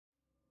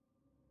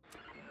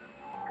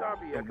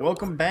and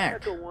welcome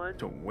back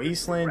to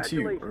Wasteland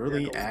 2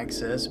 Early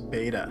Access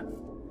Beta.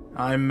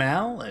 I'm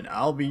Mal, and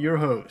I'll be your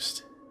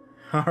host.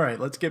 Alright,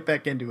 let's get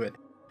back into it.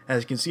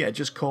 As you can see, I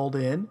just called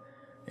in,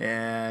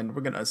 and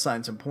we're going to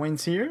assign some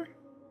points here.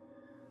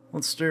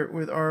 Let's start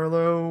with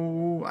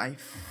Arlo. I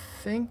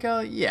think,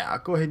 yeah, I'll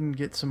go ahead and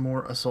get some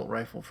more assault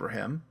rifle for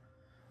him.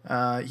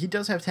 He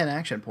does have 10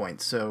 action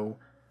points, so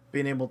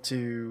being able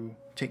to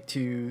take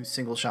 2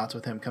 single shots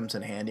with him comes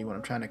in handy when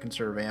I'm trying to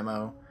conserve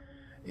ammo.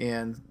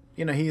 And,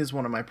 you know, he is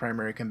one of my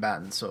primary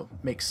combatants, so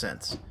makes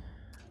sense.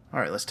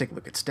 Alright, let's take a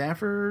look at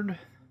Stafford.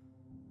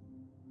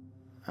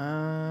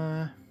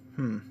 I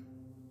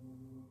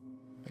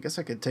guess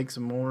I could take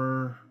some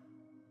more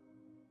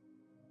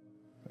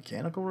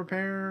mechanical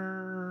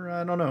repair?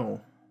 I don't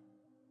know.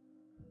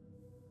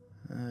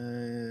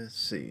 Let's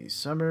see.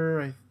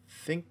 Summer, I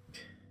think...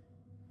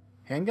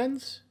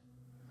 handguns?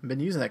 I've been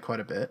using that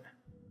quite a bit.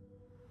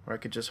 Or I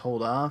could just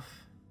hold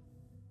off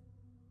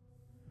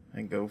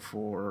and go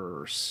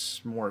for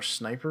more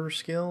sniper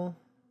skill.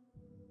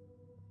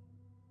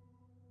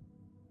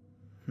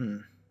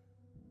 What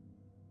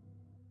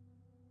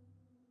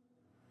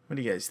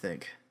do you guys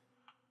think?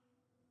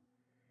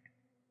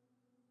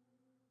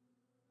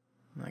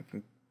 I'm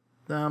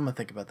gonna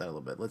think about that a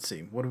little bit. Let's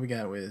see. What do we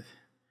got with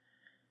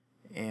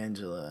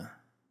Angela?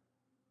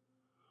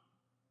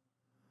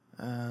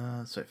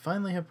 So I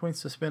finally have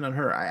points to spend on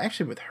her.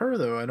 Actually, with her,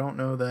 though, I don't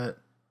know that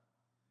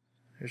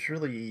there's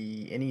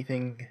really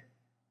anything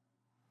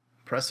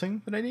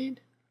pressing that I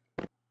need.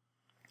 I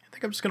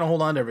think I'm just going to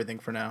hold on to everything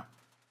for now.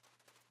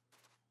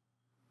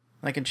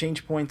 I can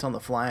change points on the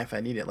fly if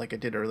I need it, like I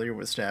did earlier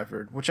with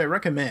Stafford, which I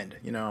recommend.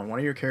 You know, on one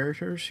of your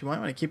characters, you might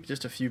want to keep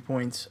just a few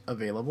points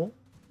available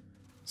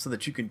so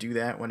that you can do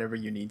that whenever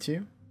you need to.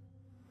 You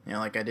know,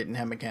 like I didn't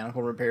have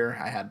mechanical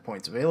repair, I had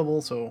points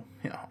available, so,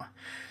 you know,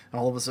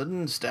 all of a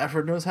sudden,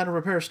 Stafford knows how to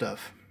repair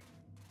stuff.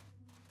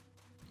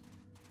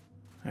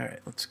 Alright,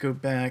 let's go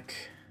back.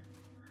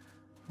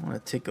 I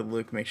want to take a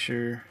look, make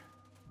sure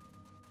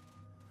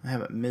I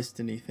haven't missed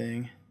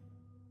anything.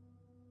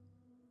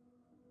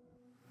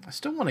 I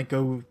still want to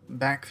go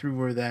back through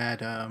where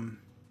that,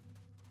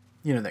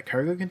 you know, that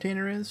cargo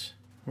container is,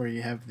 where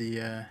you have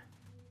the,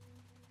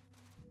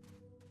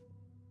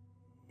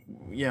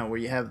 yeah, where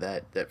you have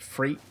that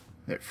freight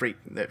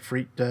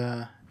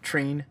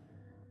train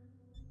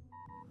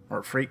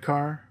or freight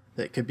car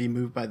that could be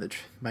moved by the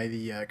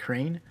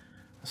crane.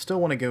 I still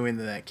want to go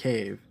into that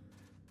cave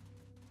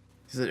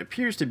because it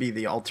appears to be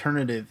the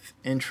alternative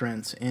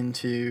entrance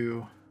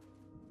into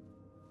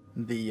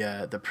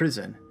the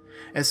prison.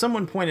 As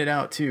someone pointed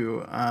out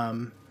too,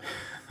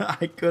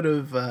 I could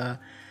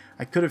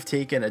have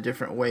taken a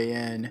different way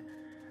in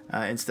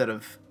instead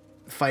of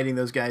fighting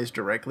those guys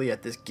directly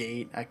at this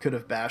gate. I could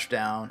have bashed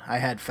down. I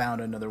had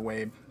found another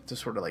way to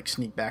sort of like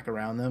sneak back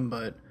around them,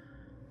 but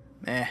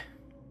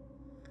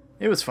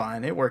it was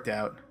fine. It worked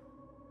out.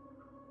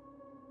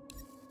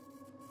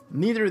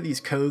 Neither of these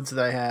codes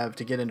that I have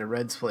to get into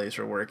Red's place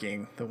are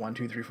working. The 1,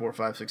 2, 3, 4,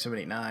 5, 6, 7,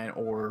 8, 9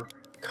 or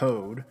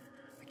code.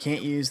 I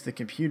can't use the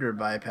computer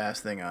bypass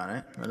thing on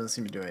it. That doesn't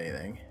seem to do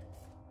anything.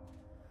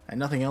 And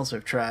nothing else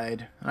I've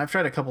tried. And I've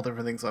tried a couple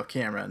different things off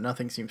camera.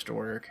 Nothing seems to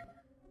work.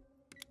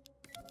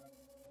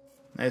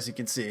 As you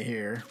can see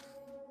here.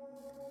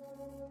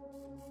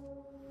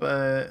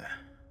 But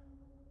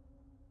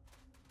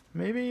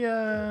maybe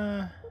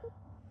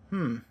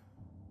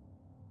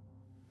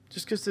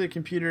just because the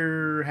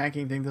computer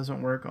hacking thing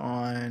doesn't work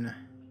on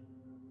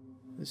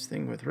this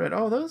thing with Red.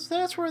 Oh,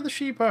 that's where the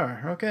sheep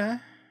are. Okay.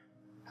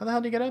 How the hell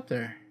do you get up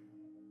there?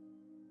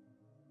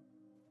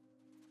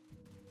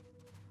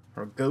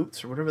 Or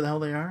goats or whatever the hell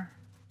they are.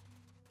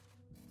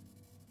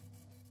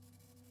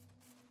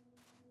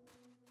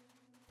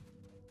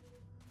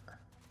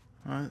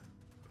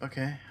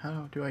 Okay,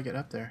 how do I get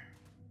up there?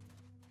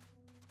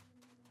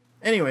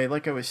 Anyway,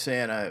 like I was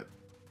saying, I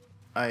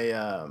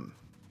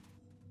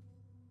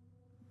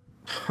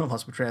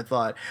lost my train of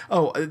thought.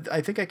 Oh,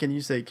 I think I can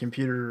use a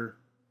computer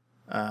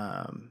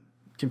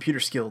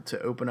skill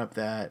to open up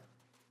that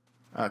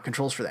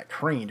controls for that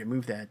crane to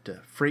move that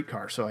freight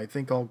car. So I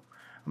think I'm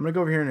gonna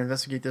go over here and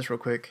investigate this real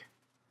quick,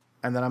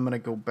 and then I'm gonna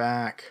go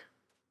back.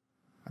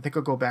 I think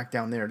I'll go back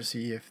down there to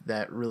see if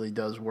that really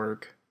does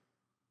work.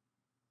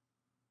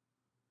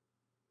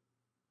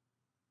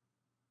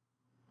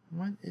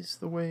 What is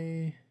the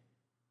way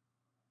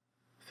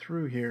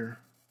through here?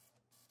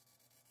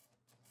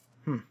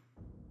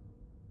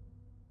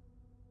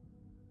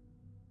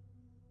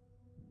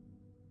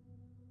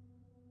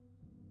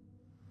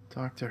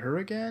 Talk to her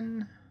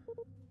again?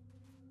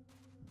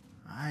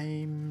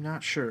 I'm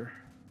not sure.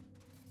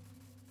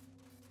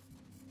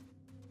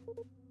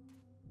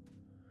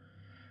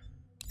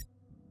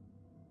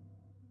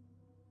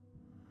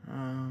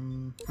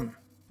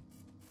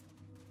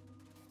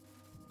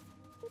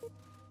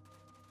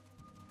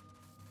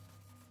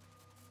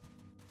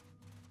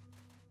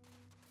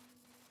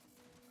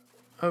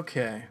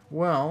 Okay,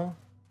 well,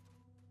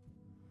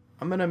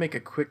 I'm gonna make a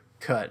quick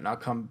cut and I'll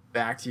come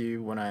back to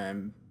you when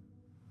I'm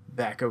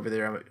back over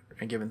there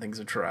and giving things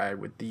a try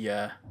with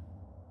the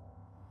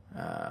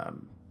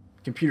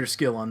computer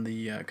skill on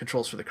the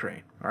controls for the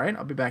crane. Alright,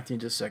 I'll be back to you in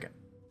just a second.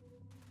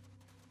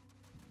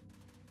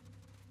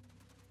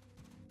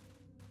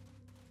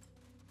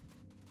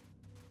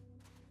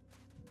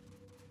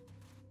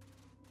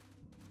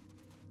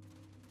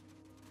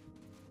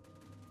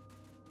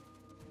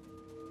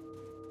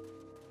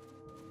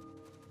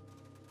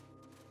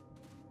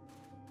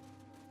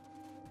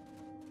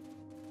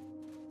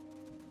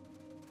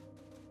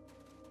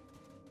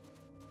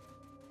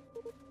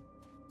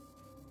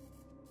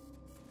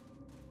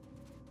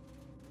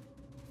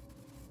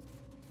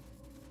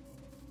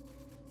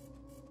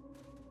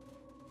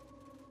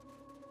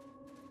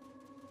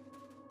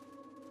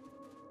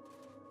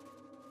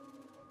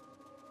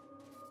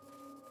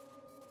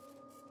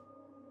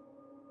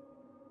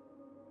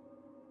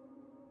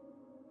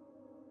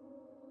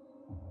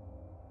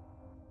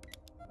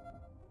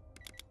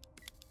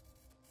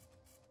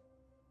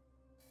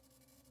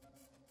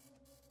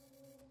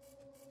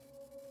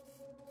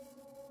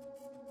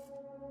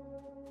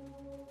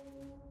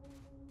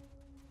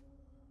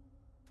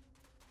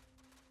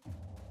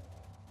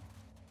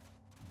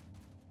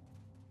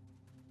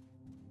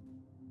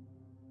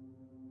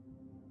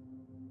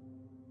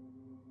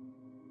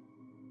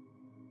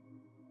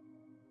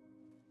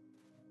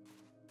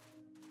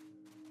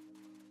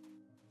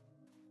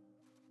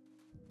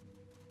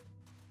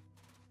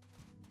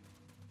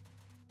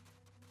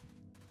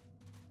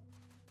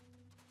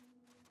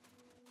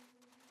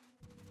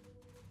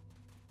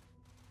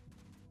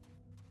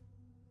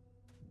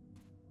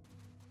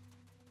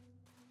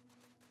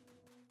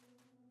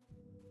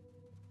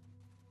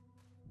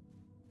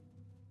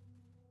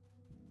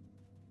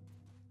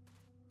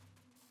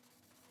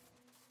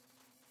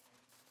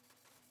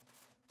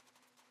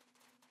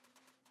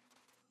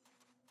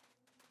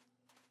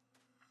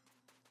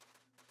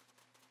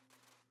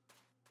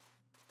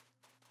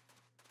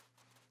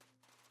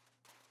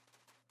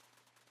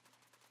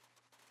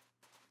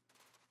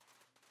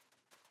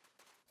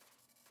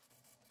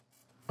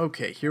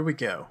 Okay, here we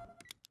go.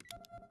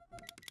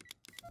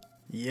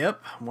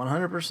 Yep,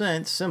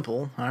 100%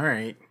 simple.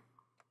 Alright.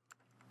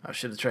 I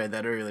should have tried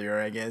that earlier,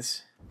 I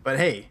guess. But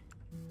hey,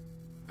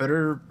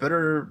 better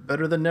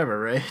than never,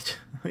 right?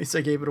 At least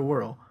I gave it a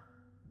whirl.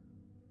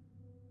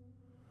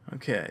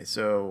 Okay,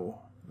 so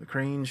the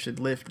crane should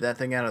lift that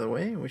thing out of the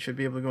way, and we should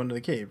be able to go into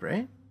the cave,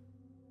 right?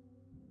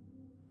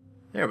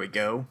 There we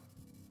go.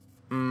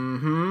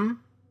 Mm-hmm.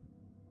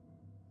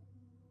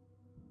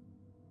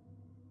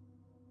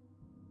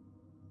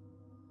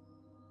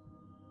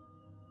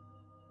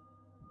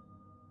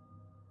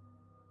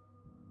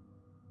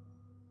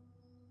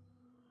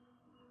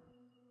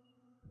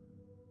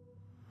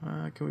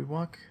 Can we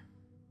walk?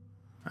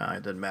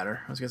 It doesn't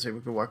matter. I was gonna say we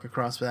could walk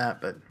across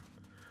that, but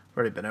we've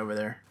already been over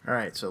there.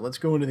 Alright, so let's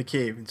go into the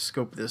cave and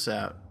scope this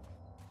out.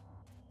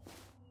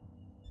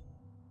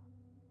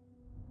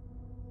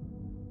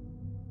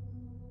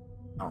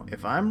 Oh,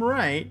 if I'm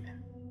right,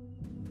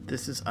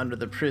 this is under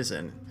the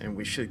prison, and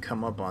we should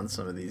come up on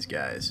some of these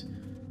guys.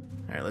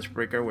 Alright, let's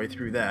break our way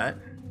through that.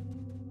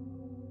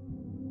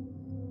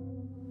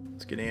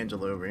 Let's get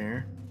Angela over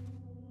here.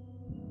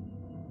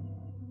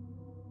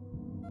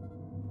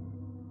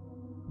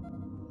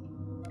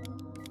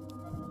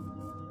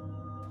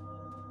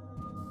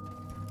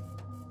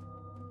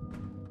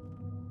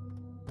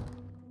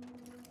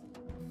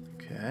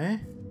 Okay.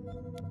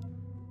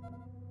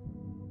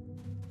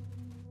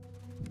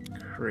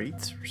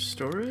 Crates for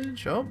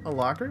storage. Oh, a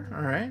locker.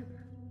 Alright.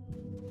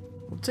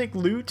 We'll take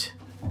loot.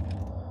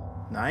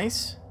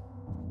 Nice.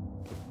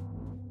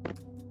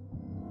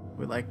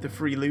 We like the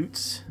free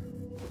loots.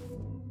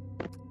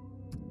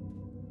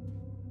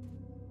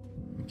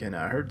 Okay,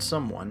 now I heard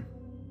someone.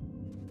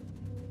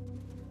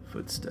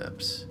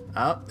 Footsteps.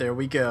 Oh, there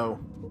we go.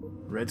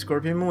 Red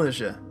Scorpion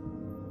Militia.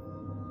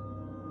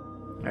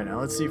 Alright, now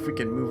let's see if we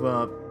can move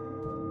up.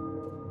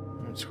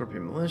 Red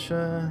Scorpion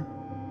Militia.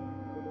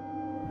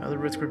 Another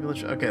Red Scorpion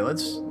Militia. Okay,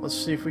 let's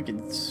see if we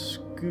can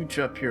scooch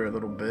up here a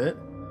little bit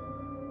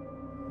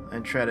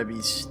and try to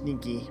be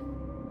sneaky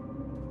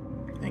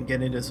and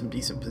get into some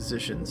decent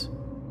positions.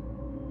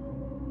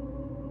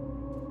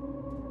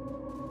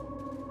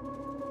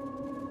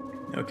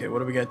 Okay, what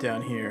do we got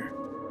down here?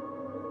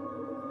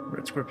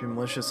 Red Scorpion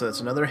Militia, so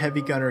that's another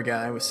heavy gunner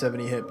guy with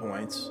 70 hit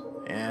points.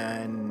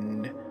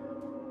 And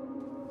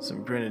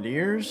some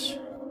grenadiers.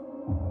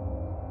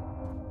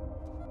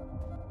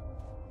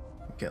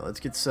 Okay,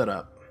 let's get set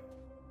up.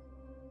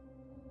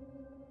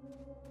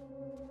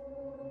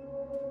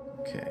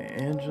 Okay,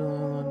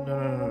 Angela,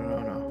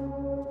 no.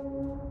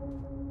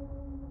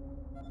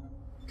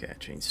 Okay,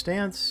 change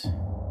stance.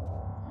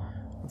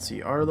 Let's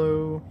see,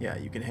 Arlo. Yeah,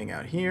 you can hang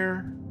out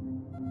here.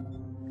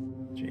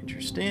 Change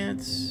your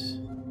stance.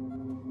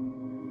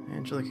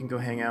 Angela can go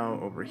hang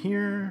out over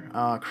here.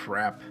 Ah,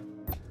 crap.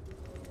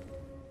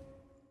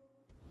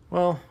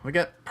 Well, we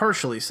got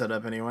partially set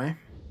up anyway.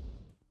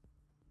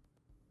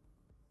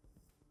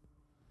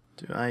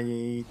 Do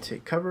I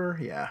take cover?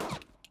 Yeah.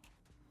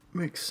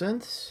 Makes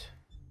sense.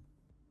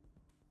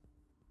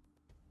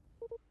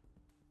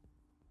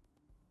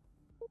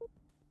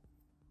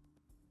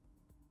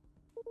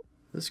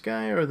 This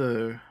guy or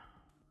the...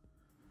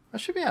 I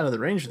should be out of the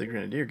range of the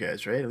Grenadier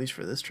guys, right? At least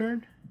for this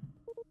turn?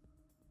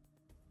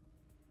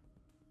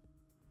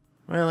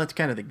 Well, that's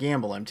kind of the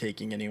gamble I'm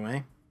taking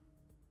anyway.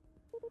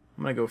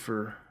 I'm gonna go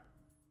for...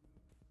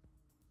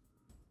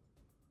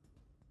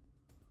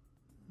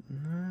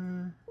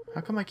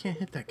 how come I can't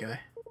hit that guy?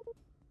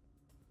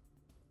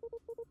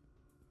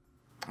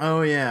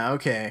 Oh yeah,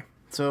 okay.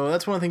 So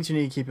that's one of the things you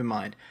need to keep in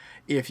mind.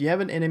 If you have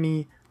an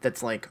enemy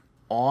that's like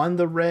on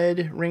the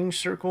red range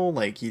circle,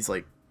 like he's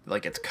like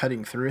it's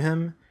cutting through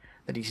him,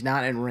 that he's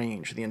not in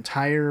range. The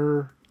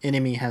entire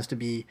enemy has to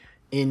be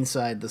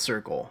inside the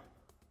circle.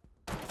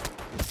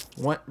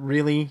 What,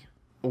 really?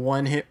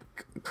 One hit?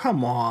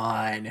 Come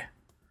on.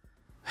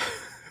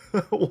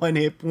 One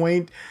hit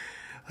point?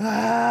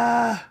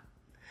 Ah!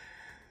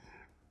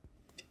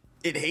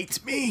 It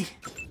hates me.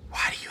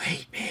 Why do you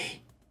hate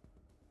me?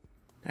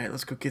 Alright,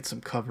 let's go get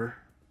some cover.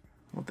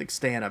 I don't think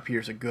staying up here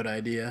is a good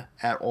idea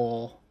at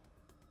all.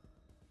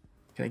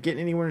 Can I get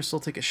anywhere and still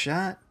take a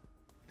shot?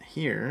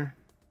 Here.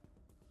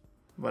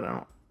 But I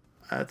don't...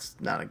 that's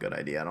not a good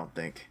idea, I don't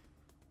think.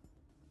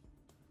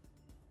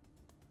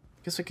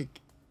 Guess I could...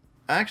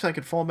 actually, I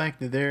could fall back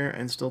to there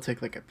and still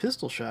take like a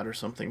pistol shot or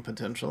something,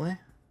 potentially.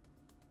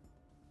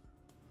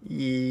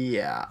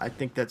 Yeah, I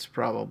think that's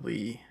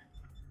probably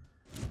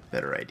a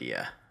better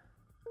idea.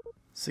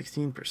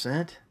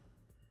 16%?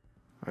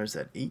 Or is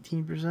that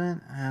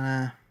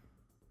 18%?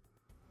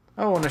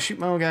 Oh, and I shoot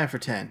my own guy for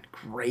 10.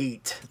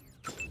 Great.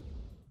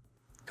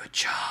 Good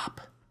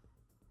job.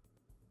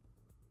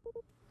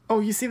 Oh,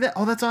 you see that?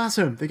 Oh, that's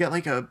awesome. They got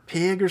like a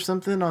pig or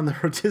something on the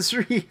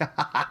rotisserie.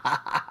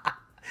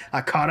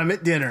 I caught him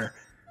at dinner.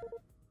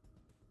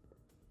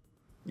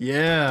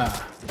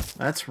 Yeah,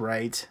 that's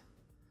right.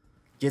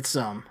 Get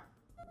some.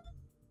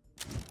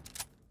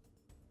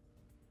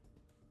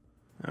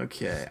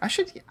 Okay,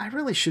 I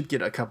really should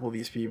get a couple of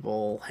these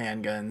people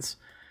handguns.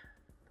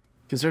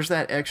 Because there's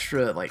that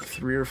extra like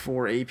 3 or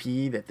 4 AP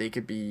that they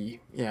could be,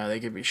 you know,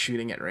 they could be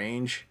shooting at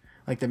range.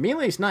 Like the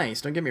melee's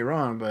nice, don't get me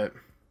wrong, but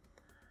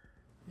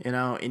you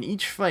know, in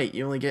each fight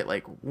you only get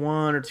like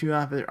 1 or 2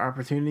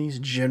 opportunities,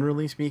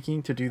 generally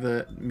speaking, to do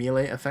the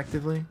melee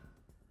effectively.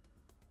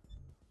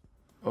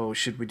 Oh,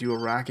 should we do a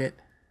rocket?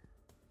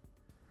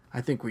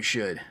 I think we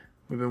should.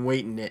 We've been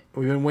waiting it.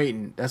 We've been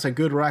waiting. That's a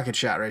good rocket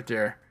shot right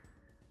there.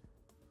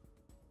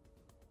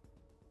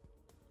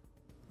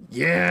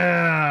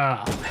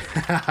 Yeah!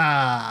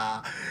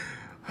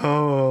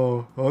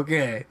 Oh,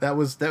 okay. That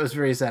was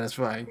very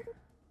satisfying.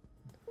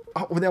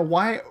 Oh, now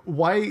why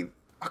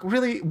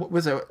really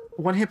was a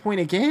 1 hit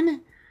point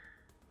again?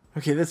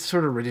 Okay, that's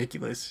sort of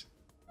ridiculous.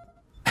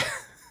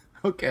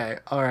 Okay,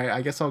 all right.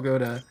 I guess I'll go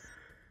to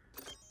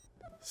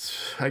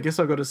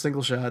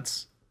single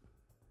shots.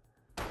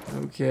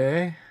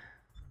 Okay.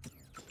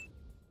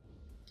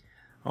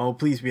 Oh,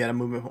 please be out of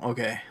movement.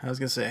 Okay, I was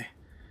gonna say,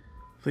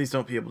 please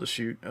don't be able to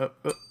shoot.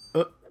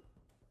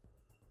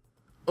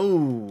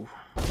 Oh.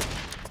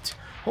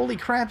 Holy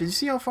crap, did you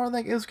see how far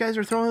those guys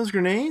are throwing those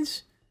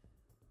grenades?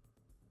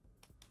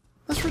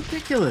 That's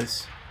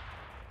ridiculous.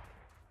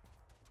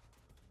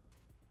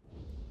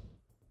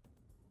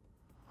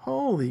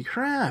 Holy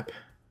crap.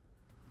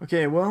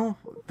 Okay, well,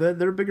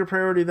 they're a bigger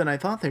priority than I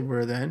thought they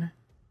were then.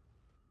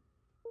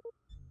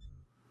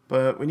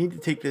 But we need to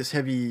take this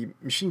heavy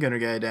machine gunner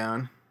guy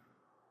down.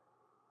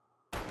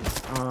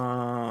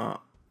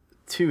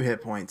 2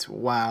 hit points.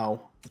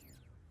 Wow.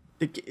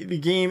 The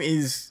game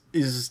is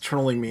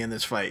trolling me in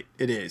this fight.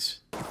 It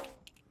is.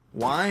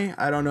 Why?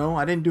 I don't know.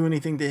 I didn't do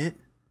anything to hit.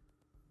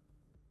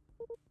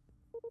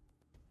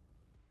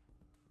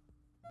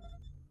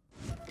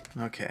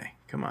 Okay,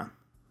 come on.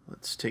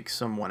 Let's take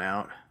someone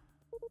out.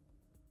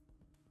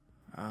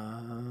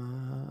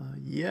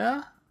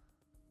 Yeah?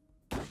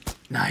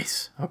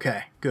 Nice.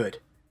 Okay, good.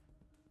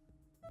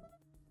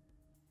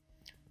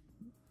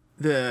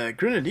 The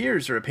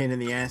Grenadiers are a pain in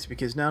the ass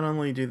because not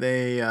only do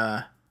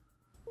they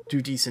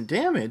do decent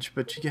damage,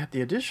 but you get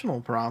the additional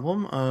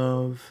problem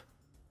of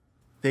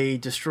they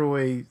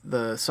destroy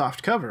the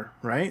soft cover,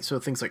 right? So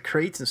things like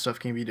crates and stuff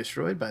can be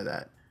destroyed by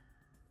that.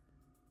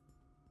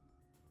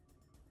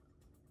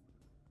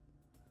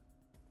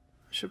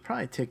 I should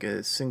probably take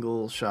a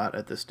single shot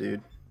at this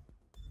dude.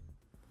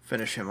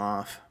 Finish him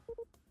off.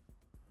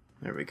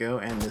 There we go,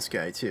 and this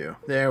guy too.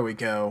 There we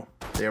go.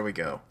 There we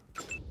go.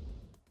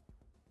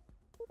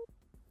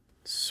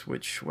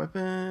 Switch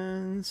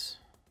weapons.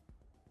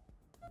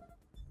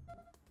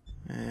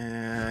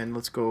 And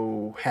let's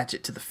go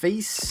hatchet to the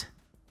face.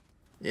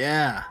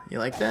 Yeah, you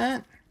like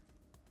that?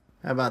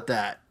 How about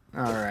that?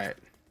 Alright.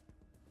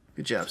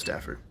 Good job,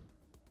 Stafford.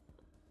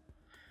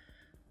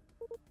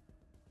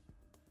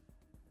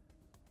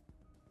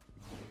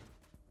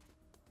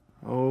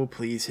 Oh,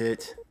 please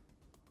hit.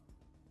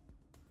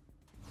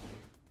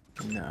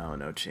 No,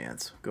 no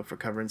chance. Go for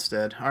cover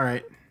instead.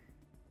 Alright.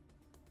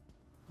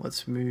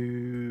 Let's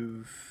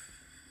move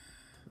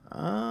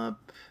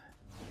up.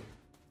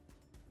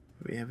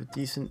 We have a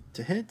decent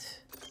to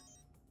hit.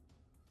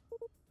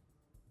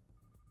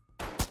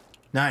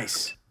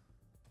 Nice.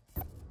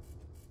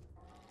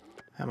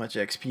 How much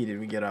XP did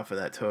we get off of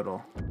that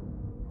total?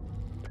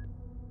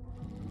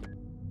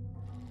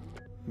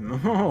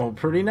 Oh,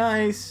 pretty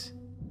nice.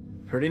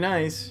 Pretty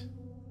nice.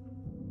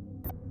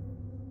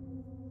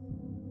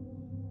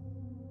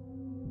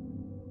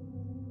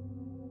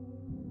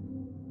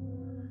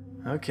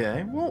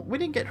 Okay, well, we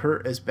didn't get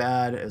hurt as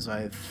bad as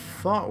I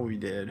thought we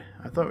did.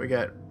 I thought we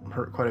got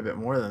hurt quite a bit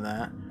more than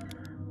that.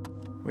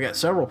 We got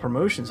several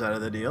promotions out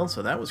of the deal,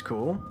 so that was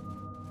cool.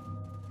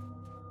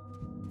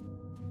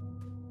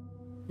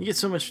 You get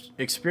so much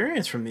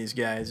experience from these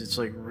guys, it's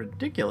like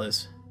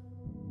ridiculous.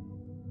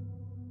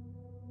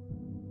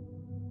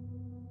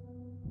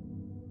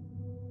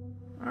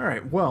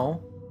 Alright,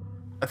 well,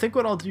 I think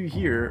what I'll do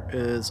here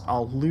is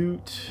I'll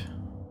loot...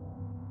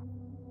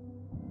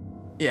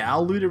 Yeah,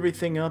 I'll loot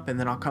everything up and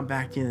then I'll come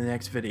back to you in the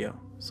next video.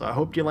 So I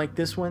hope you liked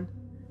this one.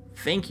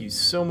 Thank you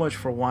so much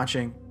for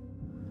watching.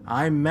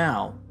 I'm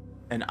Mal,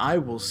 and I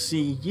will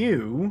see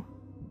you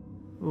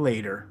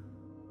later.